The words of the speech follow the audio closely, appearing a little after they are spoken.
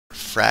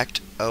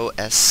FRACT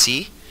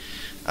OSC.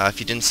 If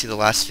you didn't see the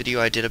last video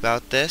I did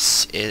about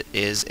this, it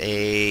is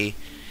a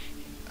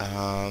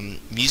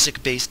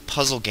music-based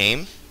puzzle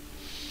game,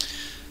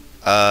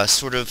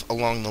 sort of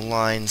along the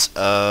lines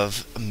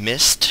of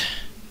Myst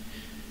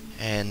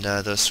and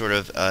those sort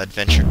of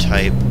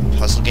adventure-type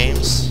puzzle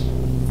games,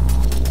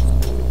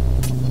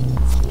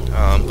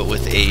 but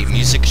with a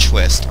music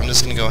twist. I'm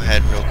just going to go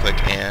ahead real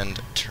quick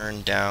and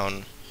turn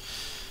down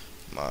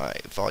my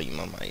volume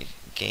on my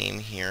game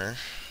here.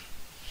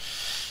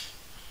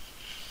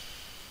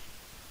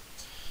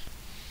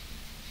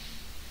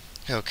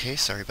 Okay,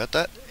 sorry about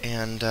that.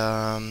 And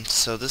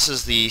so this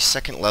is the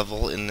second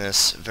level in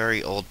this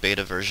very old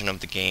beta version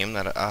of the game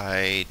that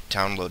I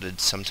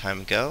downloaded some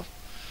time ago.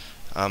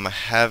 I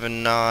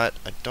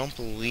don't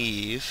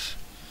believe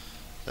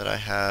that I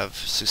have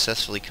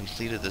successfully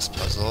completed this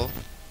puzzle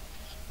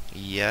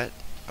yet.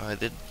 I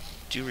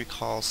do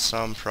recall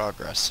some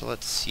progress, so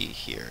let's see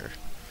here.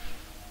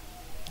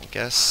 I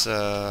guess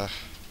for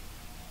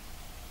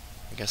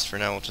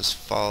now we'll just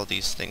follow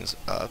these things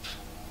up.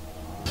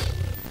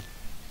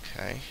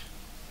 Okay.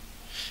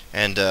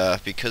 And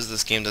because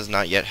this game does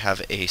not yet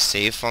have a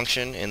save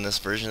function in this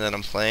version that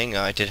I'm playing,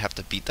 I did have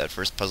to beat that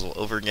first puzzle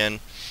over again,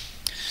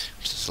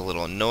 which is a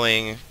little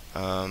annoying.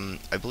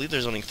 I believe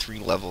there's only 3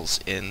 levels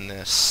in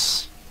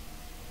this.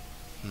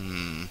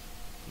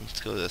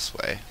 Let's go this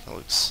way. That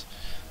looks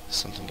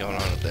something going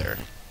on up there.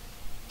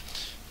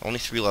 Only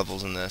 3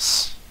 levels in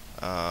this.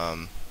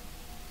 But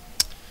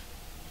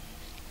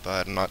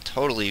I'm not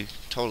totally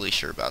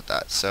sure about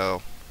that.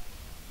 So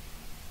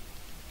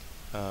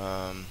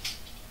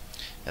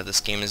yeah,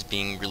 this game is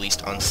being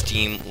released on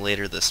Steam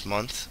later this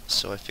month,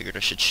 so I figured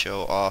I should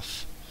show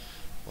off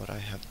what I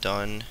have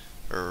done,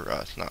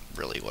 or not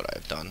really what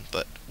I've done,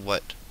 but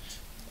what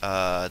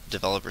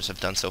developers have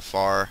done so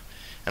far.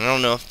 And I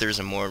don't know if there's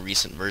a more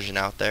recent version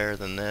out there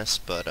than this,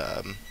 but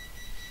I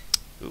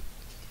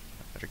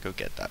better go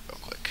get that real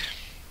quick.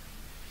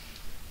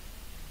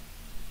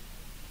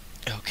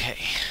 Okay.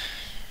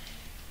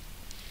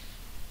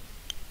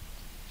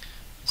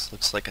 This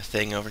looks like a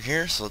thing over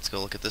here, so let's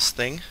go look at this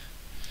thing.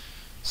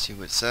 See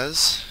what it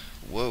says.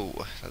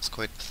 Whoa, that's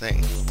quite the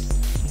thing.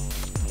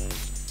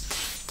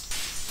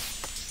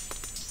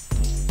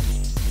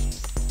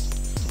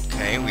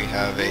 Okay, we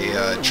have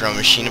a drum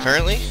machine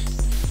apparently.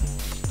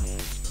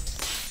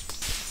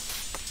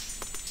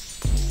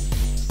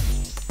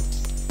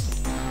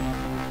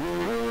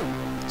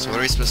 So what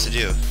are we supposed to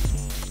do?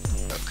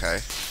 Okay.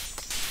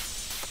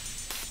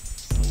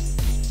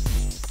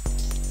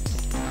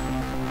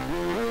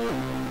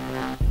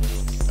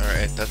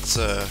 Alright, that's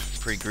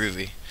pretty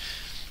groovy.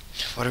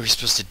 What are we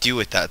supposed to do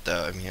with that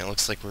though? I mean, it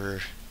looks like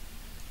we're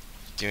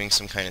doing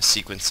some kind of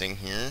sequencing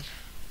here.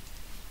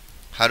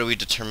 How do we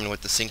determine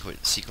what the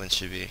sequence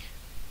should be?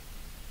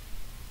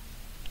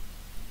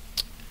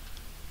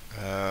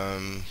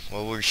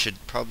 Well, we should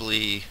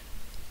probably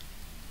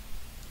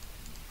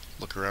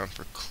look around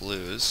for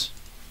clues.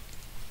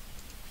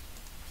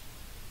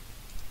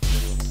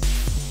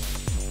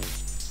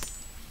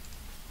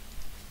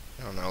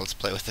 I don't know, let's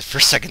play with it for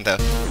a second though.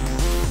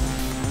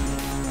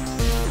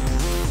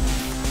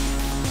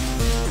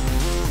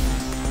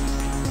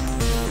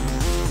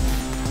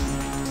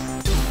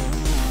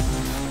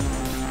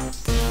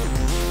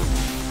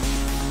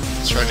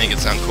 Let's try to make it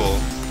sound cool.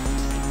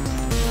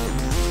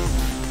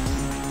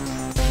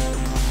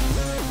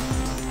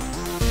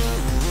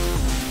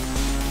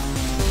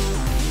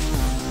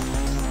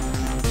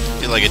 I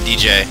feel like a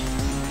DJ.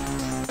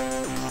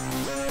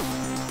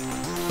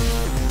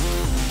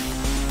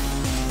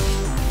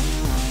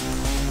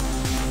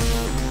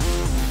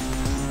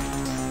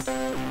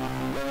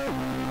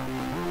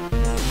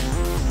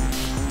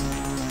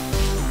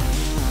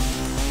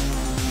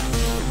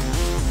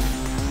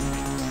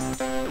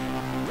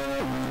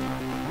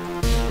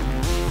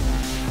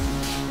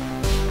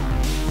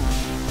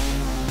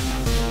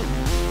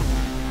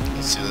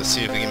 Let's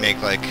see if we can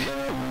make like...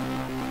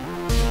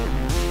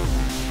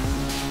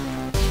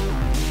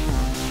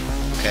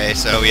 Okay,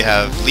 so we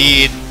have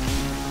lead,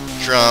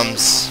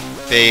 drums,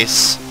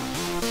 bass.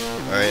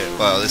 Alright,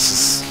 well, this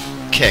is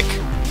kick.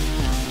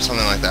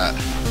 Something like that.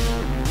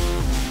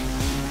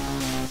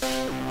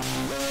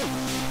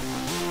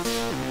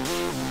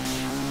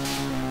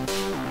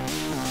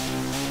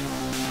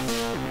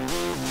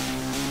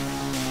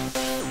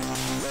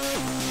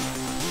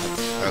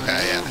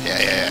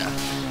 Okay, yeah.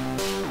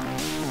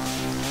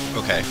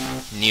 Okay,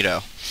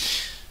 neato.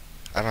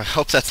 I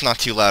hope that's not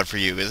too loud for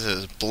you, because it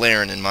is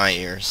blaring in my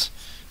ears.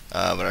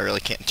 But I really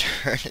can't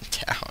turn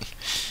it down.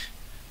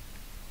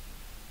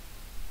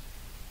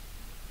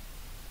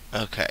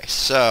 Okay,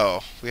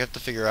 so we have to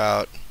figure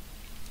out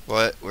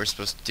what we're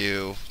supposed to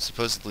do.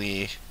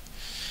 Supposedly,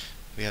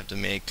 we have to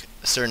make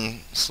a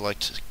certain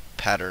select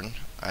pattern,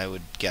 I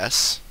would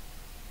guess.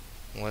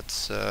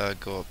 Let's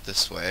go up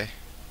this way.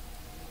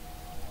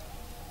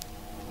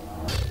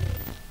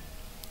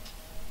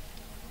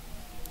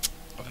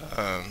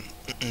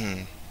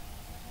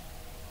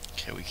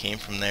 Okay, we came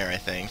from there, I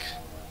think.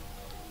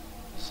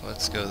 So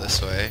let's go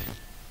this way.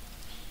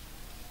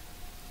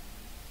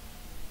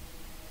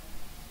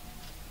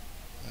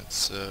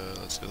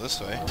 let's go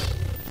this way.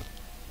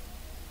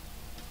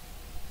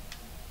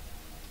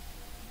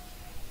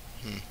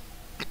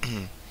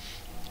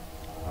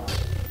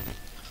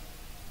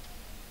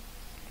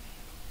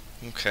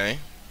 Okay.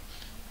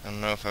 I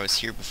don't know if I was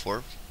here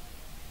before.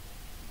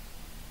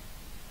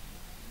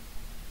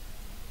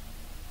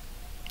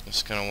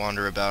 Just gonna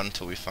wander about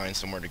until we find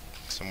somewhere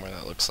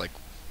that looks like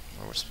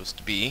where we're supposed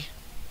to be.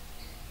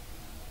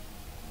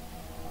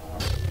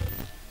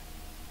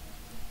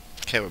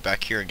 Okay, we're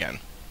back here again.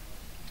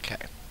 Okay.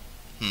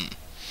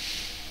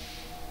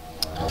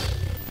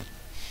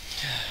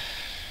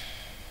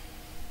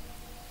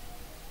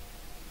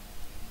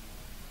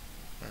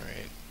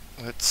 Alright.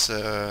 Let's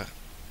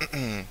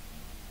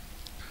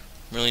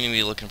really need to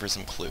be looking for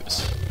some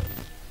clues.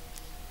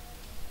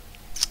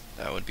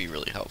 That would be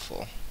really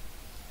helpful.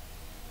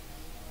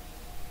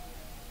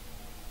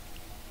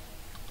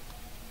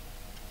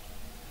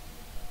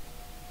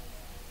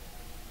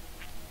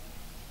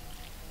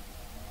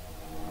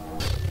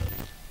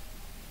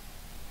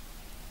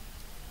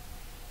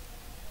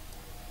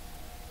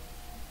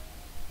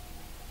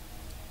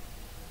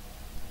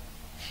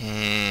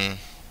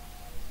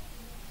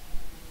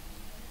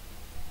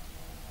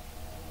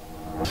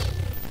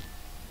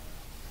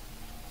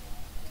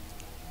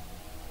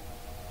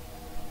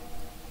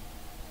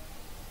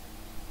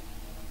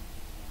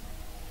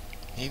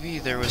 Maybe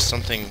there was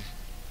something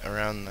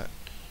around that.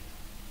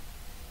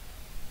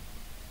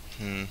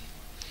 No,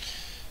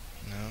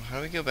 how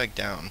do we go back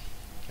down?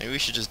 Maybe we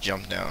should just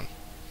jump down.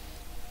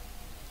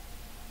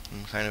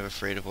 I'm kind of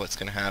afraid of what's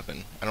gonna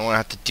happen. I don't want to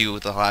have to deal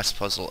with the last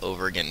puzzle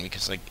over again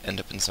because I end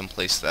up in some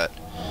place that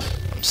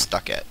I'm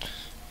stuck at.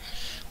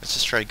 Let's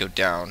just try to go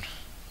down,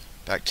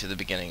 back to the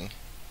beginning.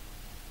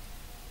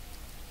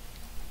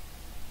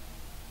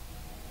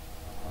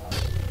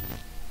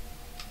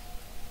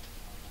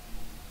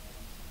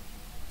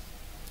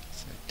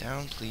 Sit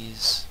down,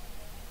 please.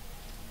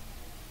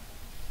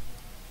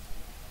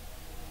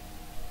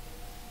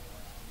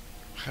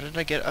 How did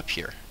I get up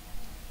here?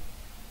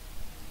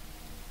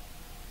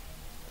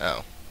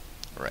 Oh,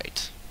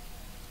 right.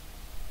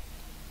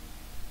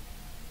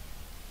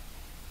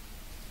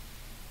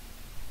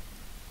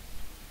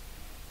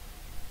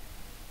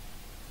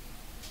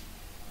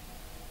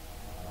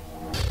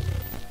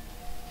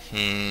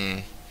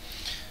 I'm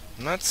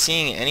not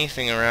seeing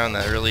anything around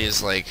that really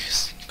is like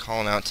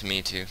calling out to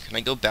me to. Can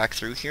I go back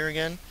through here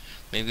again?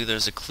 Maybe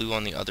there's a clue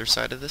on the other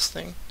side of this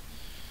thing?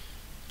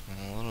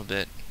 A little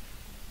bit.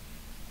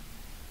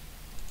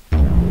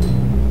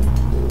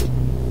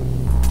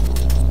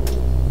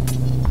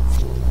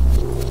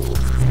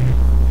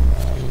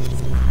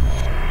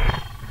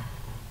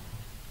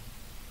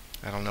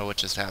 I don't know what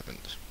just happened.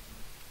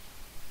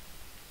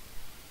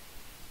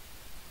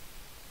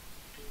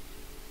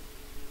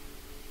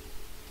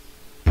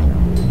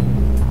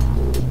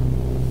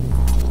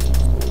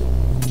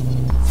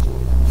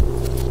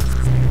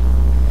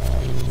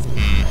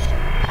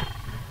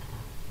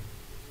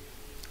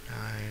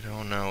 I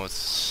don't know.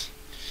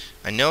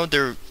 I know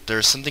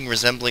there's something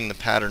resembling the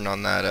pattern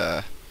on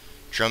that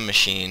drum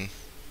machine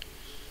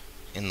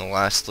in the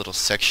last little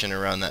section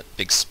around that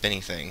big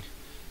spinny thing.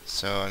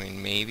 So, I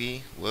mean,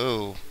 maybe...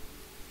 Whoa,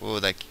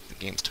 the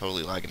game's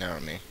totally lagging out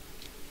on me.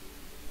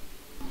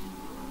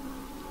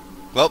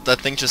 Well,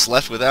 that thing just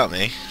left without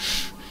me.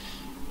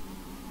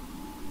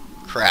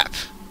 Crap.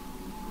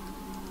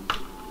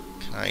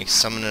 Can I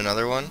summon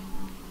another one?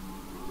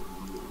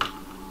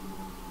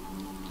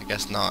 I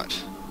guess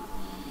not.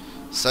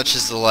 Such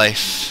is the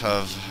life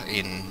of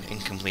an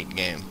incomplete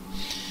game.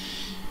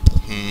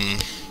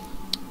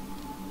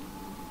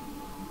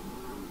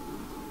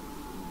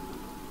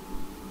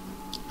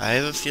 I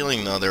have a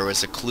feeling, though, there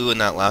was a clue in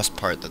that last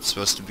part that's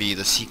supposed to be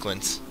the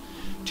sequence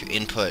to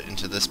input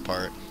into this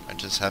part. I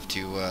just have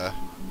to,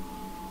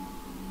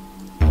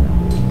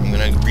 I'm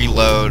gonna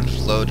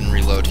load and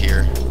reload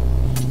here.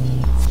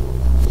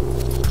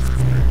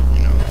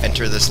 You know,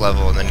 enter this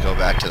level and then go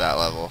back to that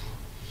level.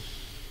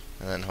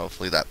 And then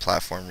hopefully that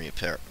platform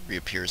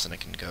reappears and I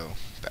can go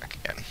back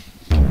again.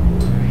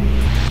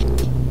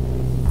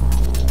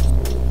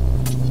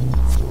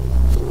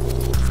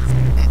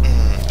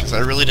 I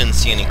really didn't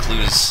see any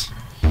clues.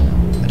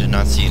 I did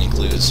not see any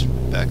clues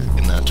back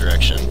in that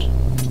direction.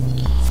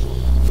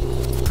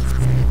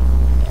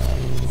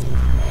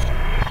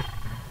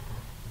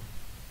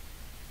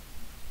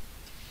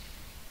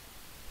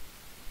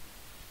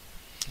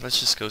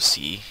 Let's just go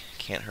see.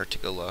 Can't hurt to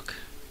go look.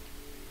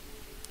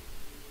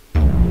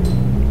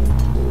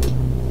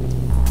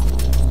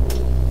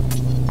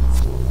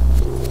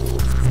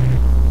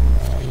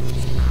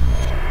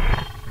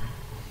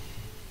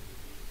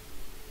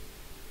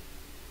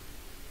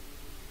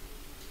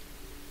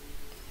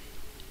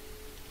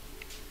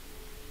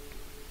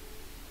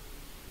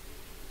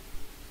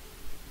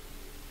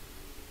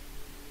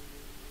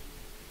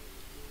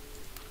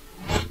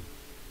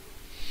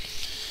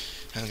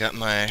 I've got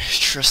my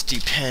trusty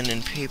pen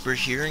and paper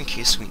here in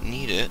case we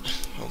need it.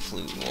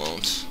 Hopefully we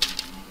won't.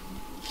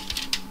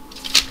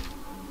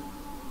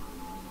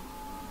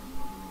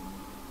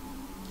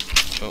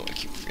 Oh, I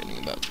keep forgetting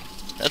about.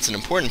 That's an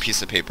important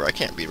piece of paper. I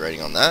can't be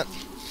writing on that.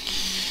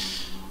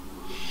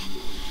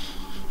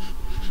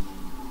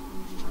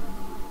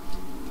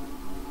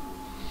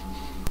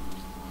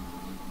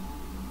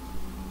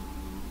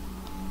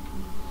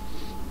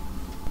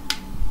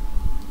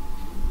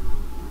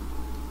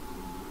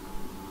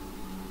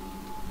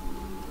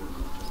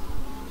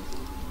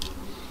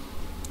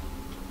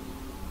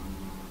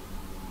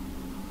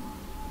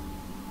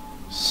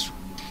 It's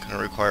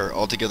gonna require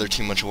altogether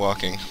too much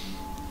walking.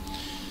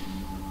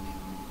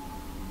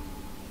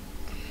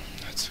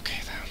 That's okay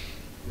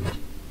though.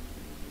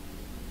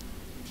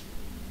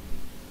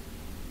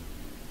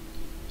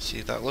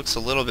 See, that looks a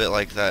little bit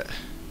like that.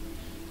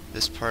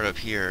 This part up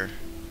here.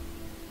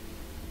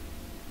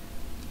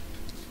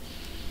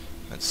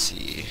 Let's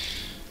see.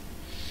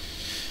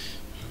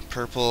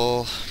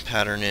 Purple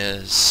pattern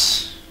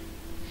is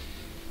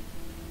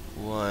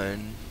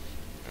 1.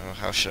 Oh,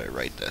 how should I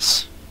write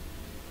this?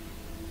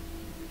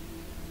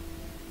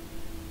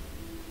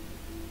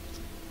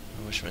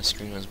 I wish my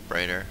screen was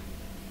brighter.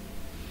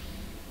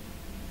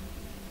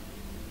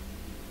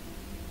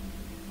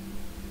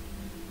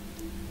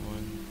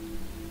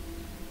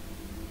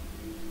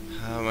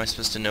 How am I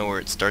supposed to know where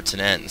it starts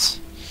and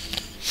ends?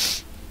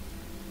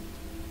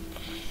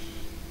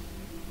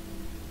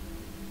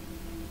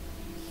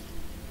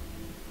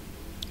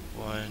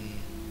 One,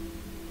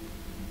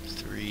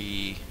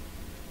 3,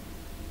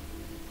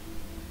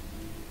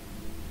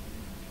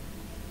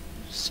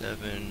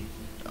 7.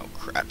 Oh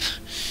crap.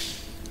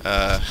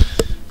 How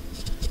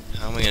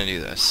am I gonna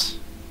do this?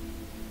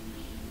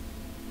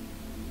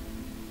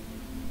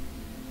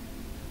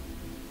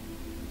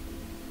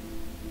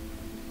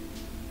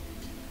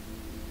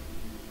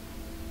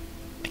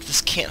 This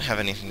can't have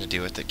anything to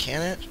do with it,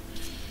 can it?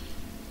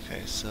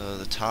 Okay, so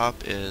the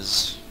top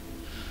is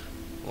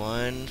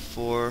 1,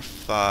 4,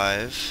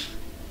 5,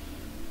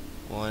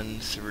 1,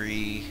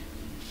 3,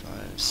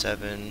 5,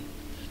 7,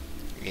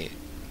 8.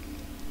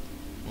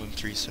 1,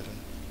 3, 7.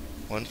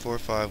 1, 4,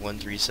 5, 1,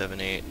 3,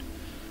 7, 8.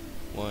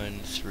 1,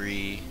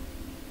 3,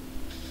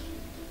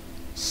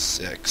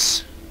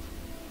 6.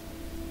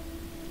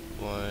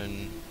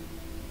 1,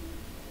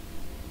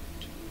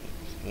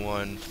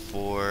 1,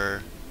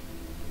 4,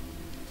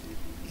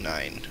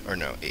 9, or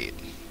no, 8.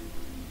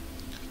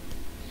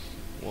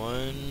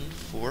 1,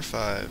 4,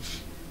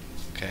 5.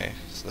 Okay,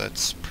 so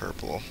that's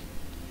purple.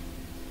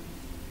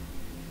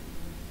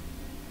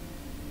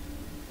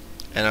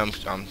 And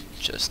I'm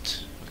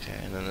just okay.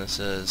 And then this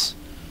is.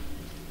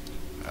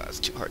 It's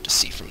too hard to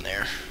see from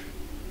there.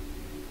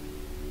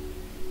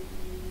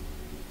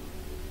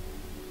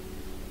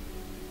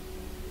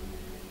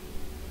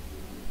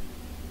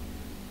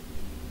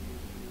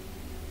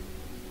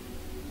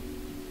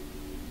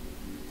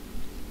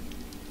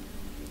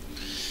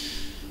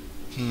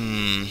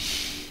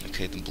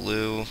 Okay, the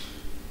blue.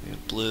 We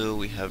have blue,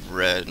 we have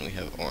red, and we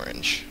have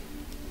orange.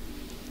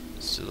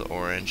 So the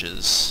orange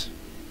is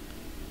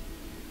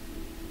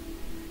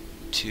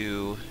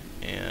 2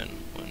 and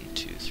 1,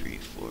 2, 3,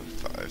 4,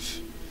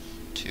 5.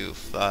 2,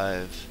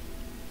 5.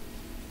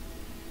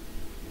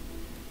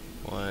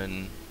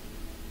 1,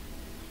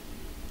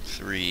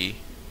 3,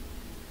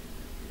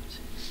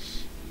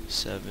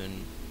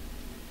 7.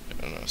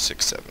 I don't know,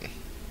 6, 7.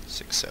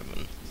 6,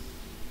 7.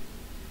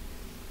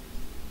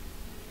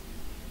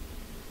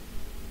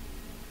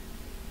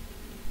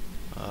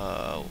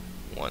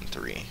 1,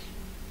 3.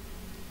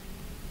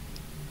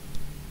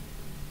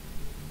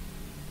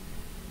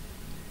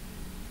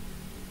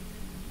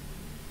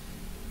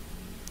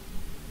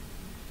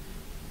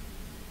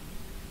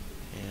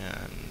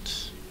 And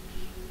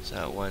is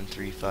that 1,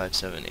 3, 5,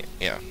 7, 8?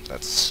 Yeah,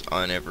 that's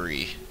on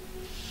every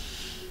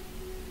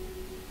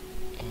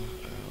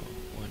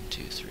 1,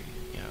 2, 3.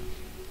 Yeah,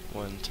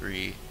 1,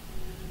 3,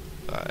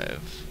 5. Wait,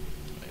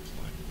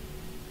 1,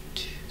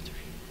 2, 3.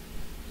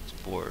 It's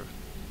 4,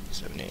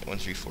 7, 8. 1,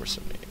 3, 4,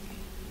 7, 8.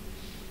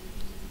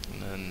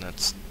 And then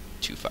that's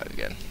 2, 5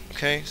 again.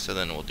 Okay, so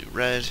then we'll do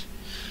red.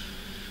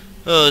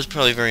 Oh, it's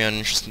probably very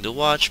uninteresting to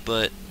watch,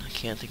 but I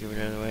can't think of it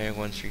another way.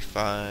 1, 3,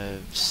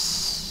 5.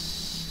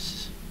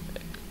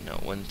 No,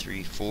 1,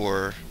 3,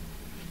 4,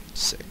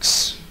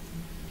 6.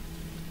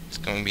 It's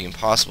going to be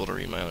impossible to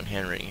read my own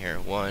handwriting here.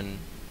 1,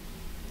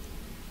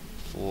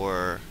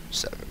 4,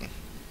 7.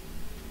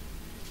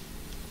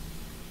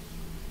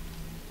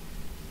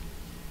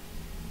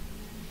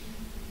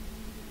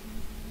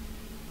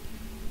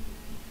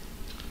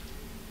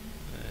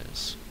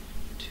 That's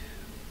 2.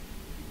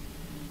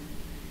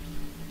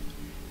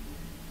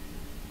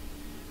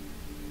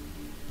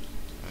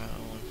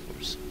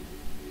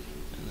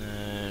 And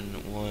then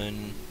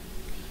 1,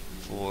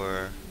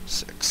 4,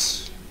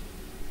 6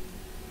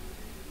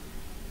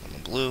 on the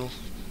blue,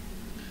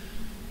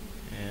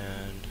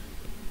 and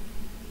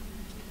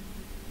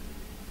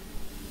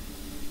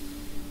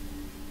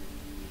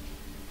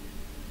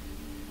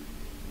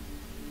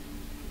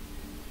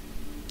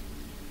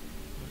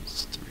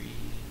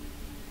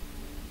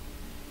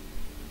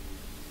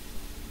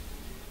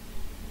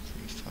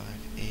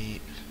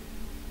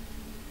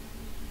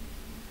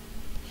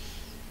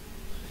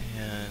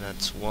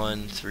That's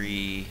 1,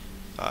 3,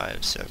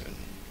 5, 7.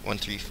 1,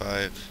 3,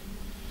 5,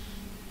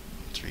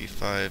 3,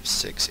 5,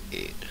 6,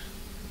 8.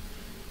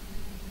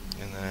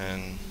 And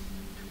then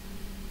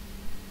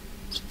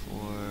it's 4,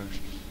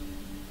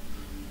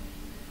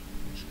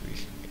 3,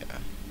 yeah,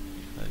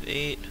 5,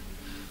 8.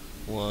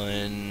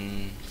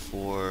 1, 4,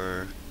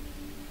 1,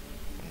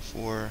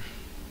 4.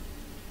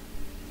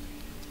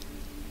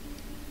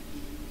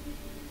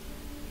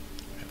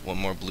 I have one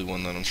more blue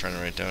one that I'm trying to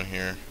write down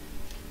here.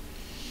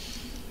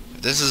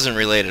 If this isn't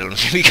related, I'm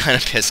gonna be kind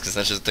of pissed because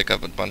that just took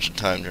up a bunch of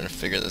time trying to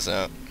figure this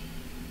out.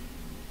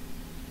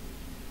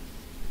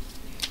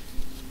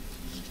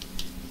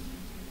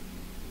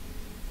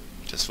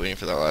 Just waiting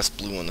for that last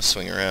blue one to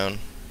swing around.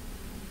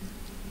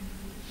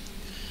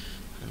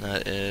 And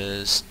that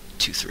is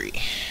 2, 3.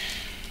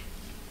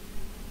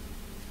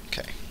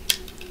 Okay.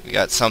 We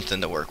got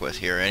something to work with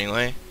here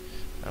anyway.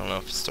 I don't know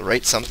if it's the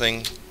right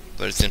something,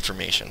 but it's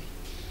information.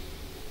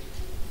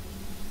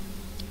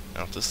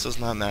 Now if this does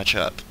not match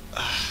up,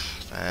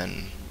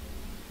 then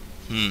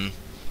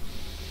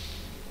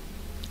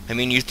I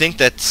mean, you'd think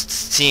that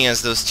seeing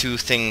as those two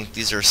things,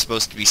 these are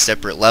supposed to be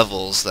separate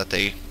levels, that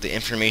the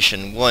information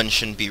in one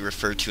shouldn't be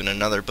referred to in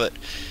another, but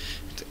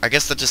I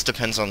guess that just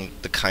depends on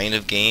the kind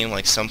of game.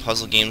 Like, some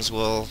puzzle games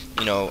will,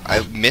 you know,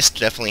 Myst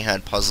definitely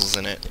had puzzles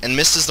in it. And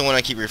Myst is the one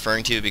I keep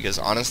referring to because,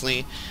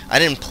 honestly, I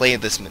didn't play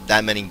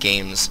that many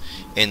games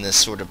in this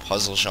sort of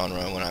puzzle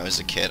genre when I was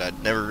a kid. I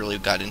never really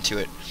got into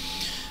it.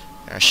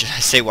 I should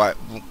say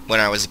when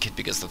I was a kid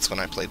because that's when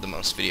I played the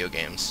most video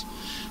games.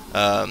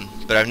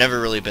 But I've never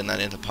really been that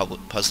into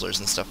puzzlers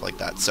and stuff like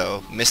that.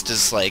 So Myst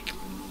is, like,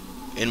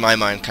 in my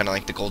mind, kind of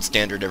like the gold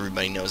standard.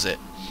 Everybody knows it.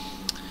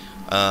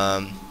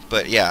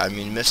 But yeah, I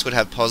mean, Myst would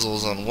have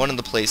puzzles on one of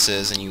the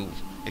places, and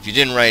if you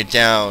didn't write it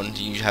down,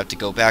 you'd have to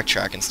go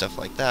backtrack and stuff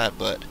like that.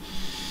 But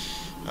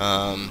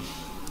I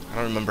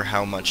don't remember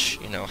how much,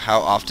 you know, how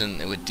often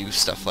it would do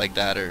stuff like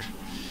that, or,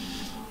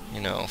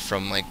 you know,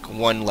 from like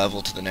one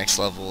level to the next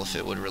level, if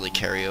it would really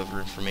carry over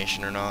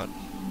information or not.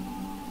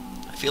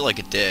 I feel like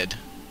it did,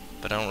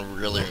 but I don't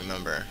really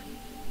remember.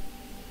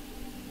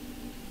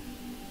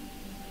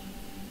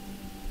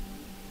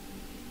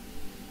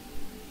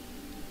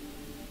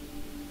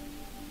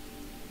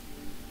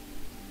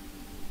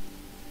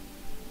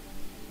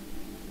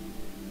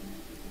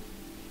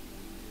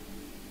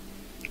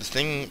 The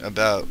thing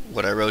about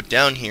what I wrote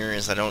down here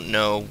is I don't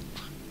know.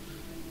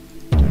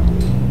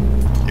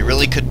 It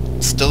really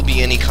could still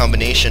be any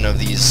combination of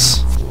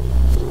these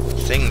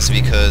things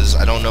because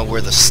I don't know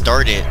where the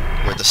start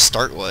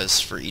was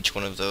for each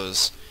one of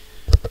those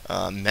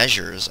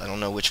measures. I don't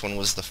know which one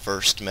was the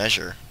first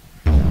measure.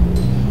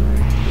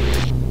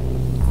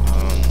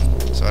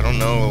 So I don't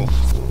know.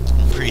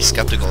 I'm pretty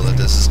skeptical that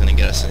this is going to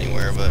get us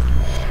anywhere, but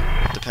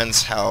it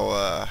depends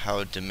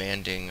how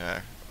demanding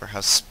or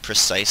how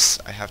precise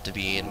I have to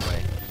be in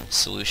my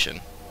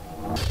solution.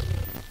 We'll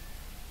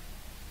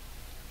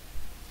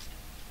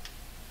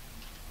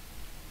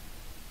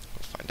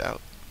find out.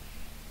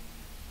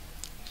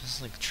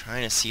 Just like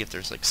trying to see if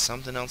there's like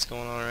something else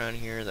going on around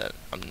here that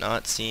I'm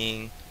not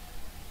seeing.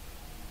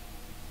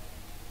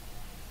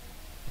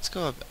 Let's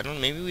go up. I don't know,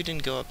 maybe we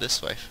didn't go up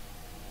this way.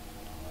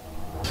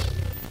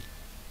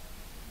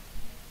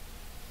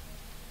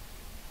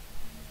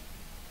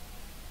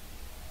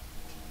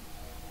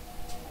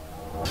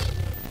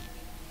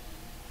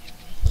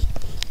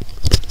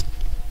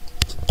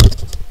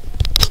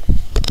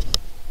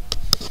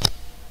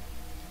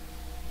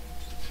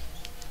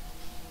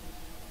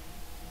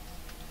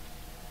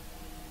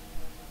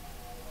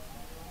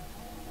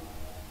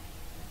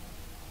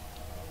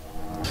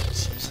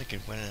 Seems like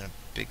it went in a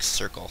big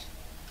circle.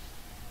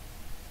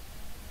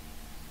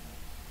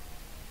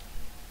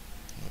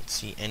 I don't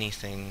see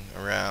anything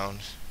around.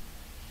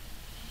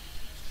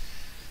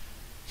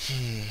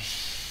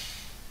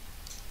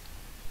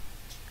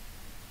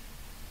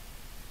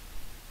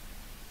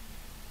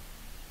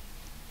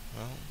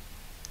 Well,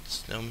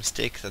 it's no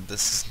mistake that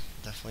this is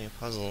definitely a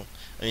puzzle.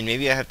 I mean,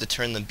 maybe I have to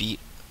turn the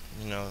beat,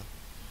 you know,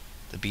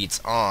 the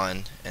beats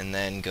on and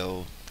then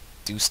go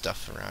do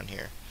stuff around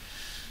here.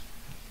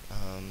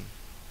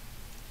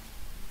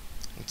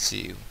 Let's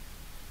see.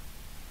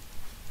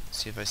 Let's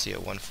see if I see a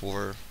 1,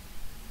 4,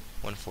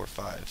 1, 4,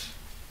 5.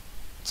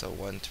 It's a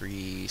 1,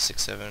 3,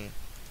 6, 7.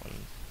 1,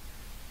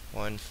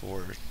 1,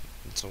 4.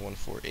 It's a 1,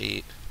 4,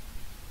 8.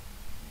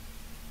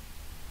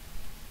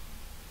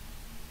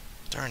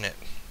 Darn it.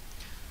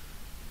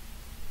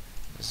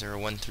 Is there a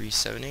 1, 3,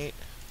 7, 8?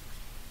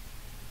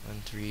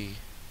 1, 3,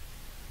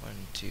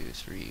 1, 2,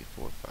 3,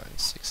 4, 5,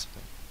 6,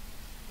 7.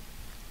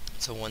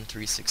 It's a 1,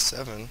 3, 6,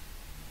 7.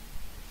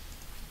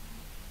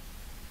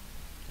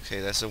 Okay,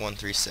 that's a 1,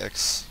 3,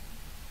 6.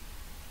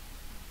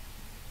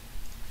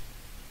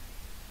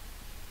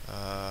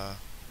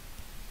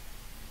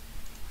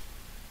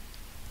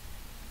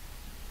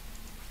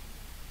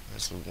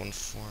 There's a 1,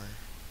 4.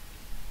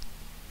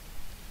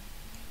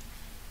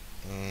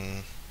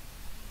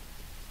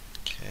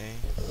 Okay.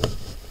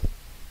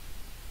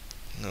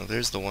 No,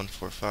 there's the 1,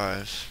 4,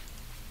 5.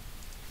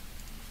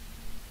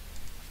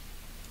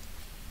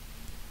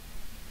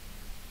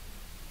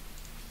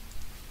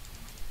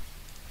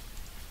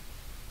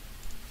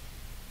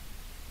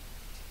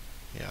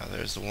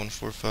 there's the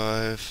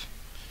 145.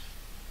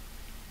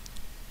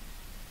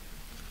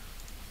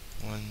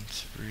 1,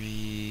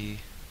 3.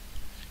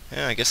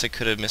 Yeah, I guess I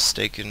could have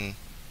mistaken.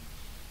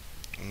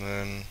 And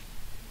then.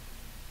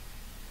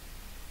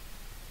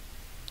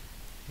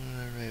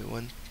 Alright,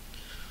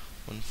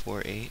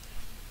 148.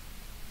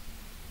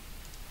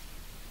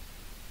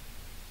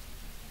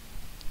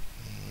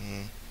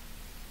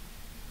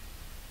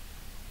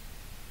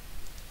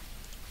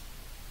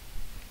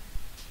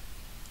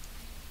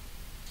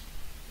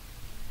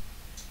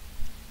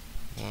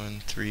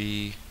 1,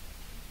 3,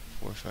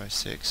 4, 5,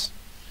 6.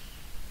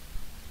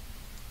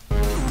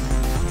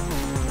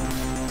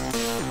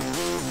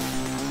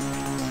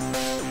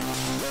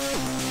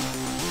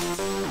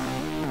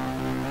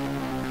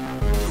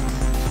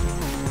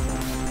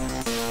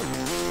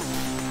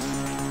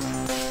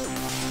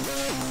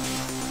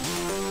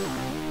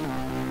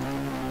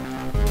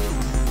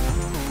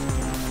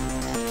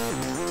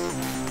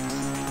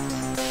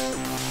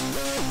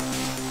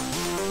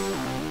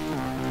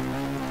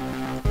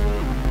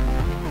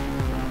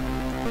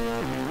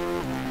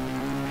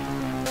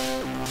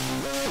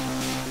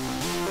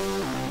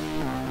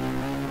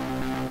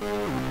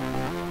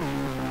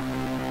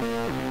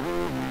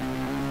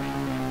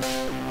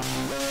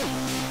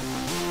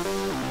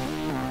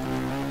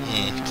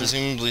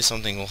 Presumably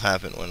something will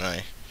happen when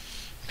I...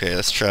 Okay,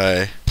 let's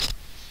try...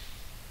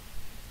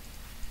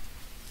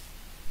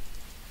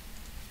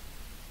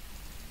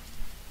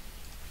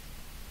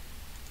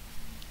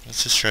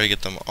 Let's just try to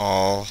get them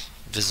all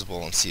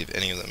visible and see if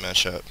any of them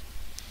match up.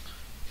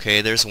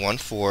 Okay, there's 1,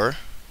 4.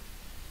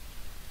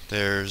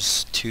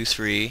 There's 2,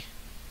 3.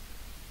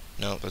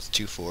 No, that's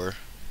 2, 4.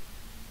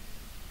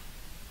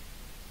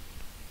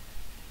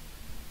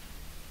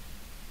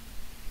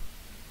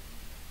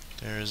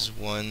 There's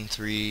 1,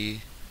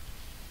 3,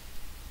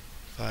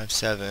 5,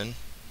 7.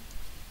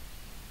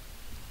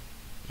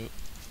 Oop.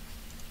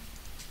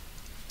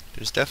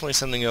 There's definitely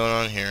something going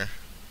on here.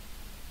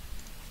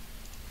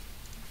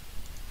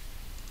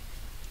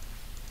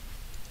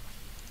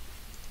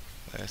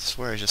 I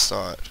swear I just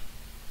saw it.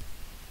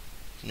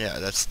 Yeah,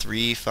 that's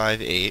 3,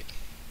 5, 8.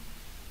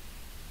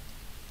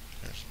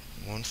 There's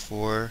 1,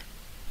 4.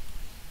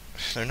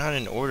 They're not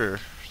in order,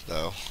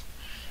 though.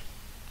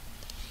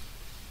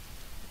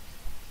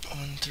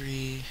 1,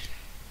 3,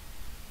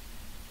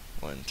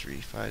 1,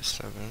 3, 5,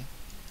 7.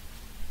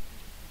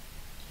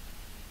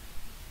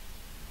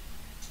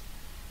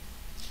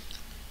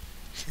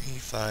 3,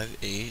 5,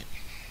 8.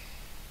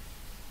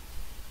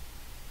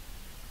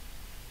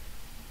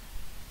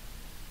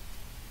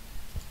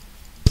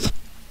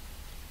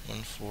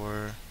 1,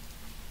 4,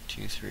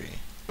 2, 3.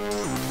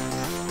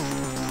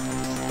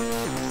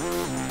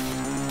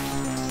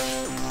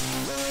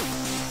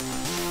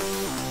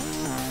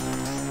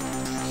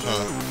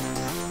 Huh.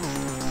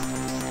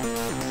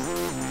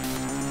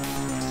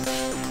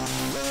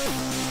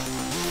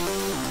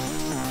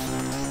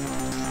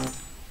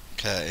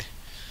 Okay.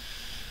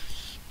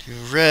 Do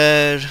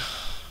red.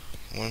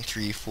 1,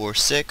 3, 4,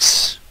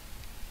 6.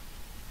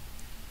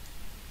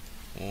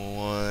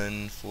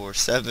 1, 4,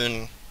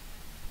 7.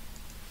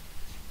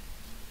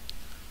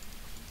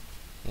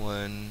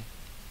 1,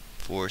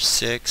 4,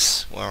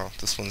 6. Wow,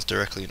 this one's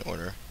directly in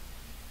order.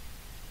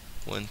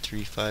 1,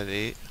 3, 5,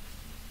 8.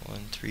 1,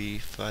 3,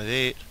 5,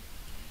 8.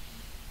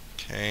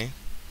 Okay.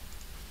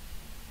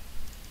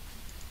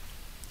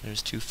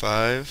 There's 2,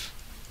 5.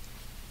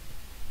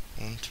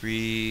 1,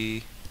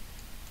 3.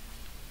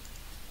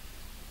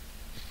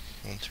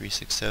 1, 3,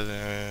 6,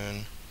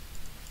 7.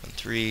 1,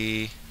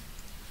 3.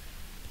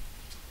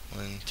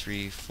 1,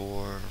 3,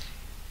 4.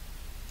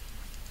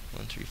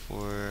 1, 3,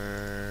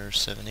 4,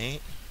 7,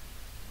 8.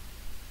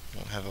 I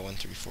don't have a 1,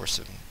 3, 4,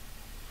 7.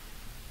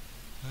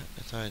 What?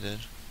 I thought I did.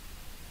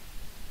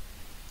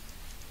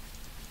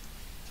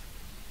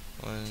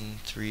 1,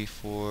 3,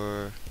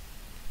 4.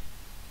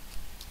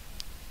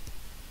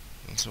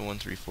 That's a 1,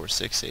 3, 4,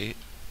 6, 8.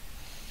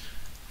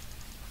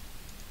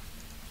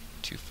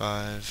 2,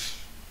 5.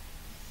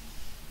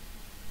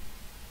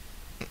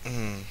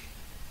 1,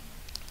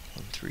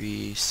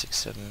 3, 6,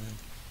 7.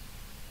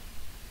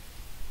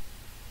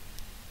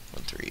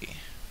 1, 3.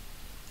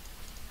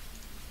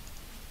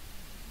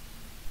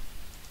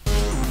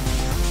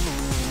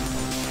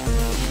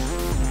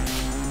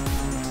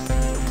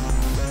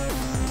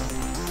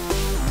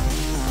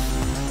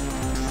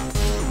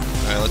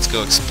 Alright, let's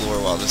go explore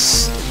while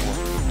this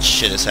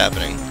shit is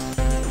happening.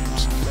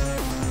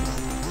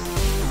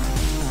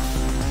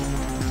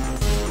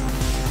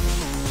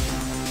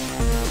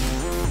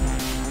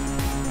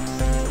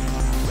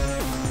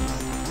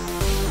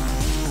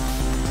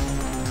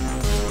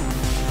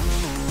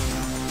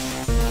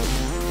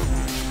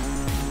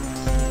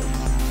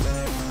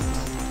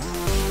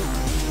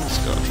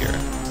 Go up here.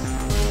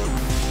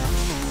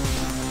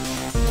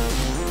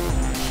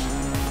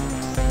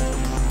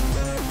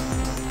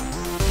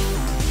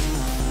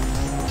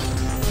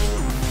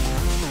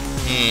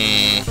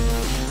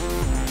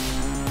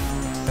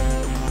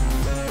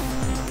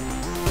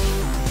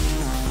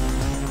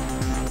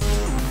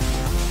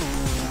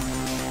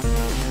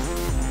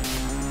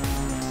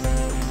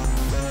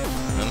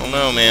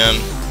 man.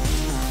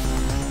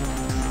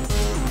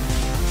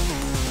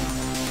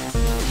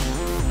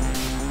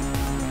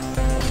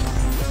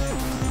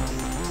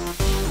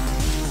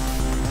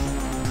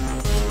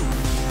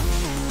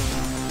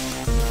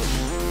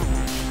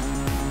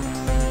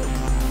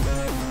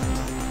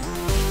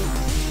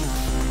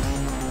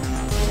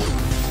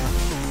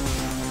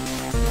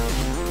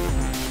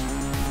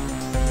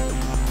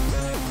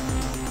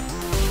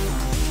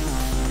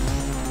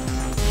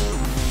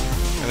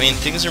 I mean,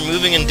 things are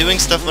moving and doing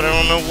stuff, but I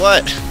don't know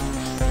what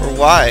or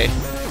why.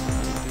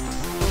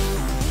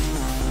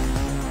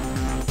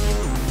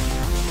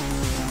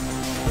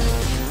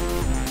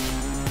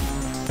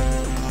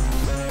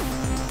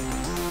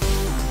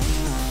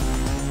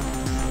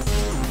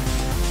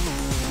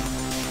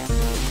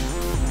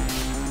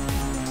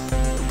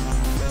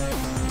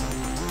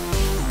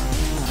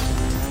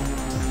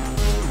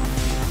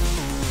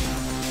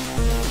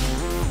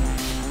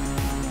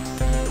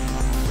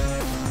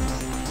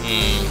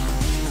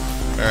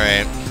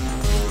 Alright.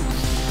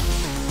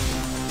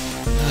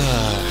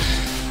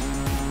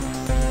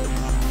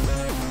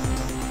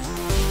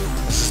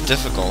 This is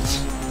difficult.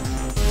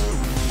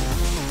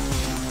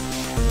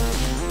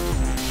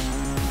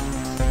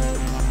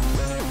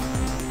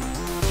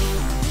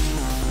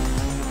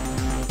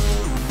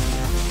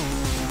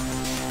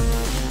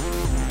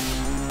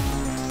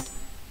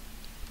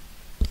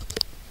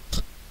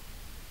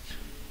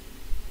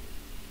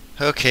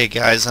 Okay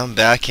guys, I'm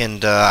back,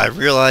 and I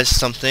realized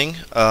something.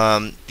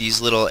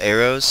 These little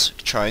arrows,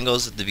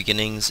 triangles at the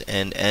beginnings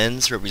and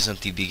ends,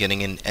 represent the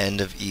beginning and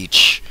end of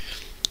each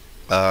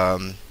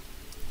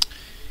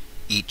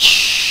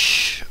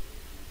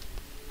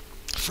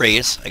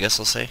phrase, I guess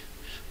I'll say,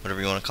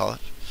 whatever you want to call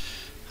it.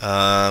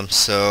 I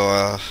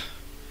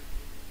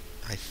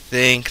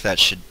think that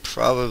should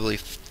probably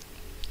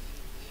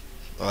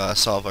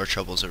solve our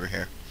troubles over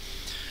here.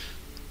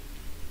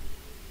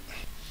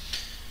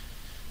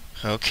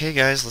 Okay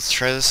guys, let's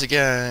try this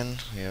again.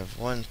 We have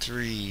 1,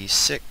 3,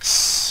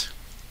 6,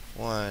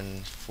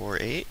 1, 4,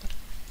 8.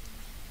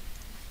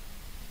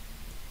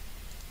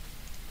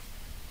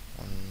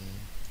 1,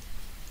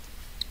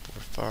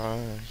 4,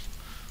 5,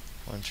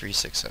 1, 3,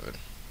 6, 7.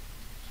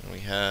 And we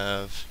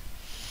have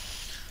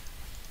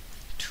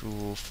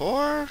 2,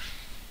 4,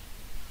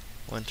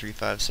 1, 3,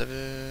 5,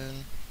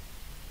 7,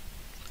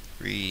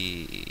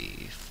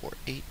 3, 4,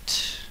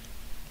 8,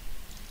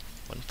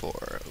 1,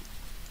 4.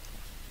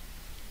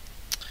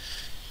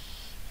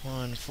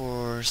 1,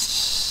 4,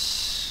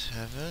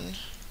 7.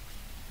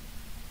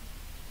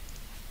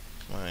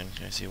 Come on,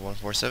 can I see 1,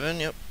 4,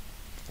 7? Yep.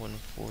 1,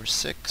 4,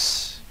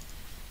 6.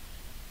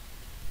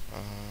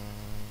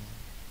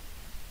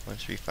 1,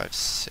 3, 5,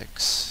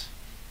 6.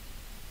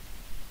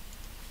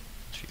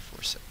 3,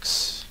 4,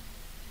 6.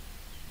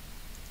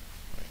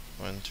 Right,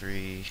 1,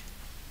 3.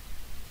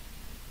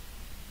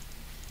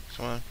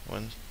 Come on,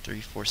 1, 3,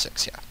 4,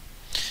 6. Yeah.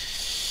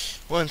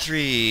 1,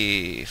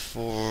 3,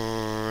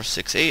 4,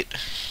 6, 8.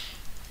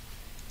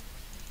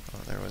 Oh,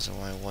 there was a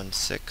Y, 1,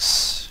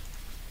 6.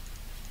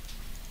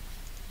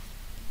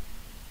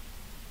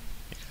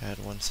 I think I had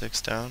 1,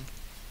 6 down.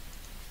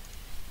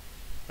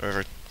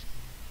 Or,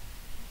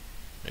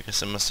 I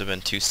guess it must have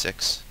been 2,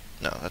 6.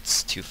 No,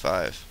 that's 2,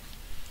 5.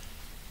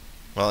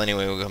 Well,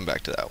 anyway, we'll come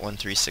back to that. 1,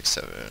 3, 6,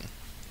 7.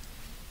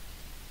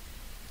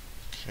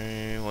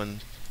 Okay,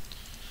 1,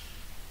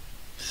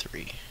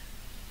 3.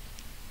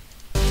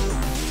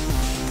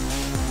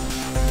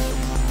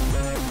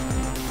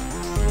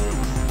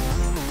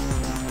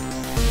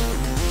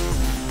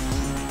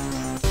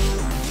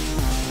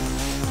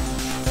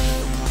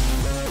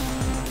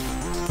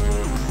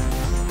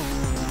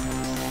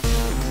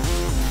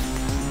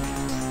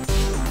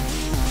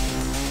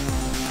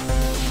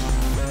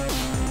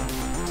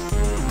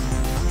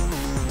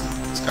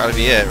 Gotta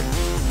be it.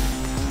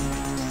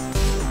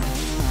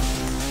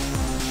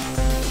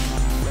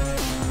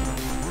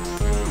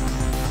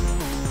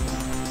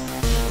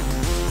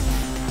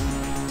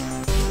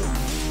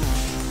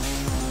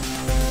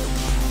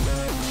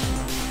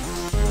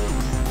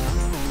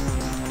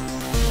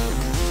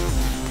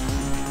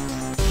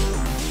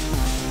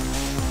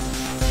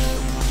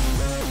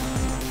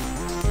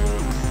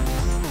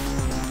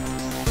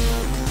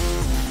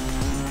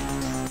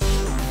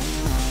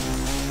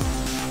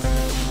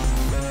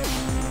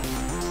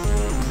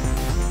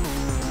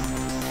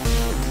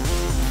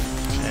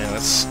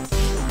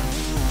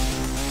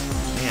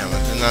 Damn,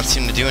 that did not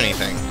seem to do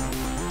anything.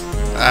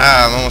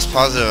 Ah, I'm almost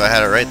positive I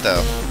had it right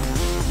though.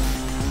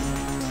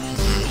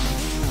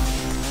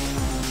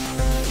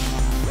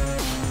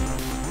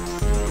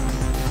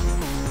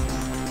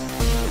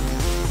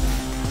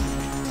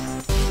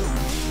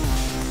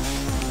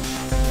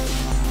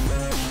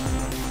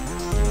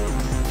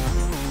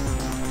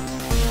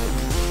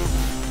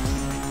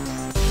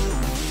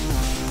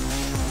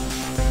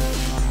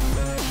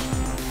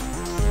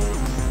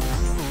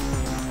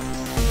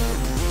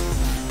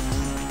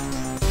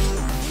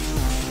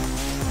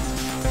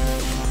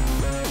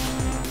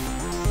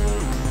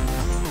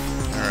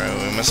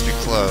 Must be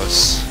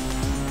close.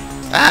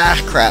 Ah,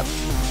 crap.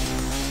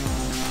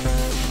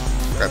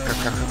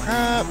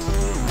 Crap!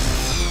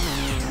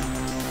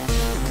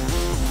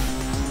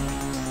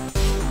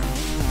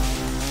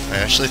 I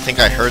actually think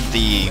I heard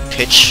the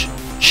pitch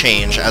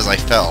change as I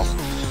fell.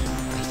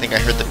 I think I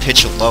heard the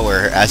pitch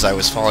lower as I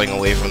was falling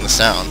away from the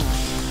sound.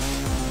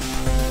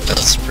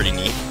 That's pretty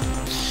neat.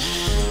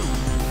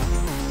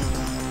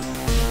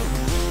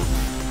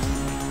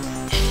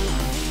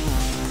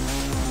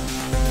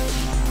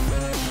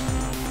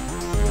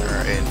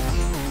 Alright.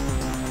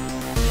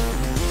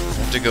 I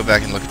have to go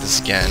back and look at this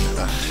again.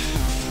 Ugh.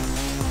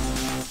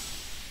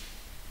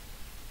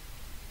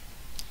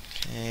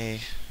 Okay.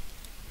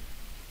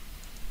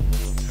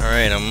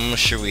 Alright, I'm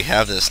almost sure we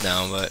have this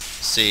now, but let's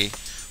see.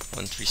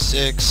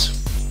 136.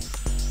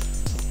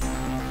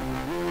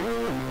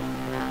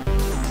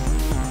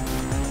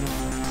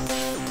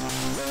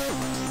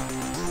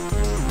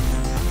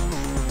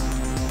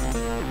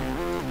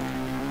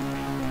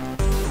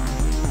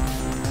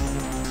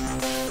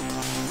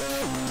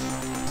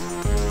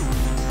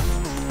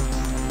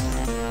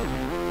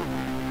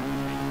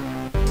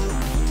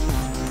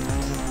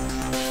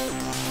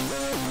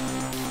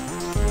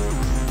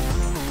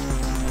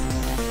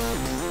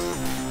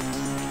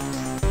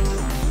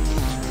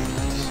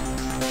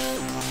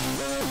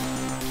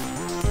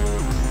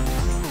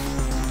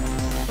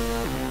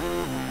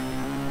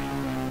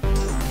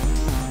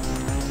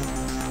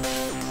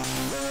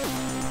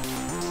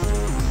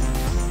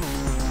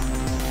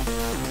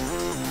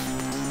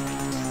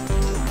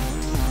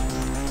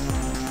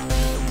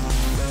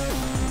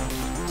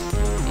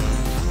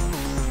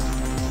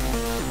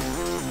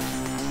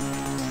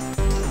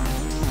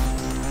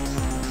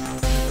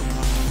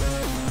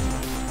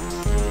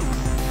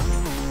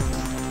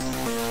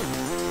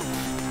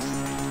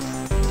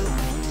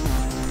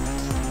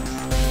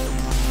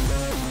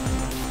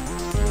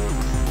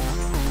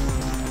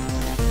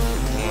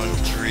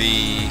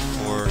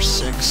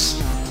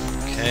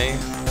 Okay.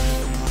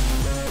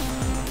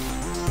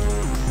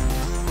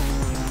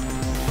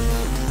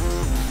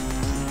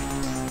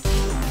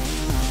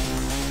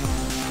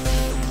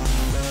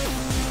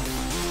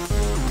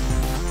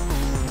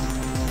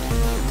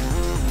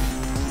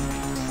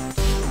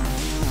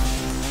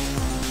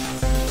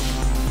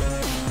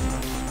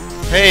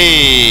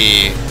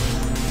 Hey!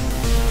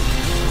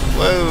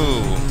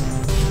 Whoa!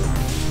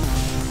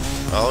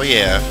 Oh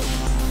yeah.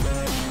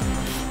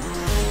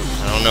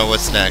 I don't know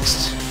what's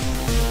next.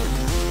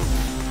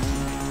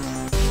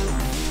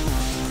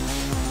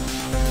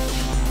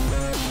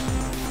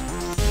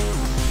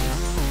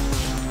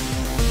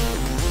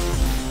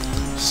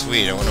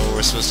 Sweet, I wonder what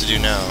we're supposed to do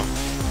now.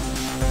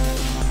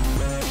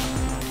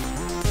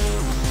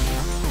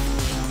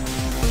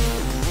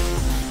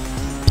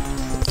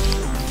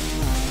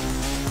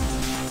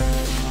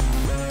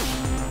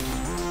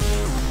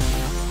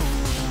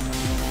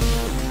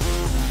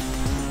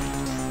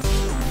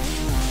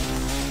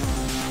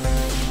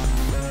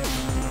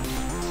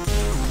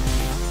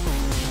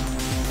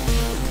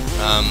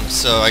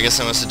 So I guess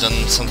I must have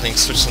done something,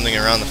 switched something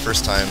around the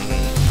first time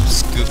and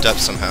just goofed up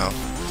somehow.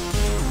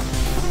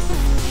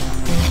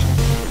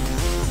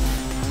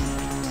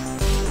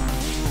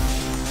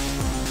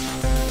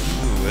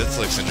 Ooh, this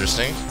looks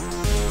interesting.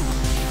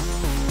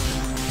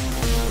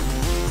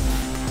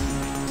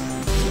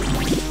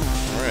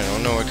 Alright, I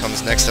don't know what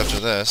comes next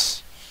after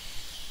this.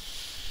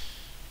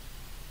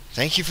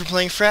 Thank you for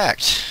playing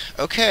FRACT.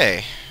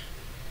 Okay.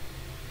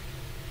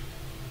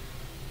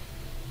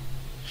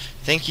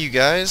 Thank you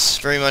guys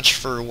very much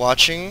for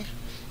watching.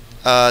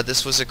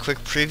 This was a quick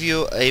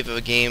preview of a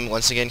game,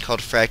 once again,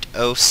 called FRACT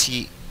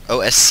OSC.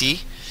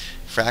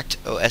 FRACT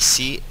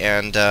OSC,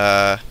 and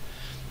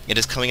it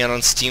is coming out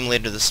on Steam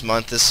later this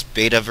month. This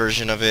beta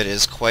version of it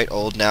is quite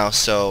old now,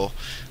 so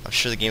I'm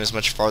sure the game is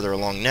much farther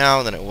along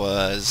now than it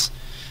was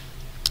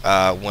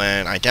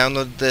when I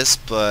downloaded this,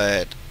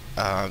 but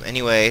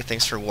anyway,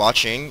 thanks for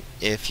watching.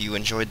 If you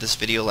enjoyed this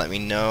video, let me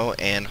know,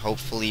 and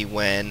hopefully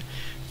when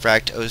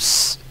FRACT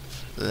OSC...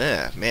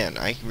 man,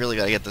 I really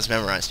gotta get this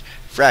memorized.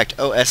 FRACT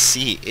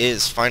OSC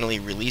is finally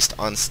released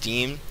on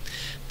Steam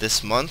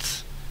this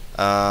month.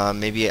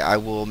 Maybe I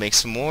will make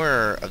some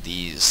more of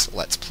these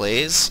Let's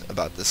Plays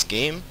about this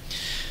game.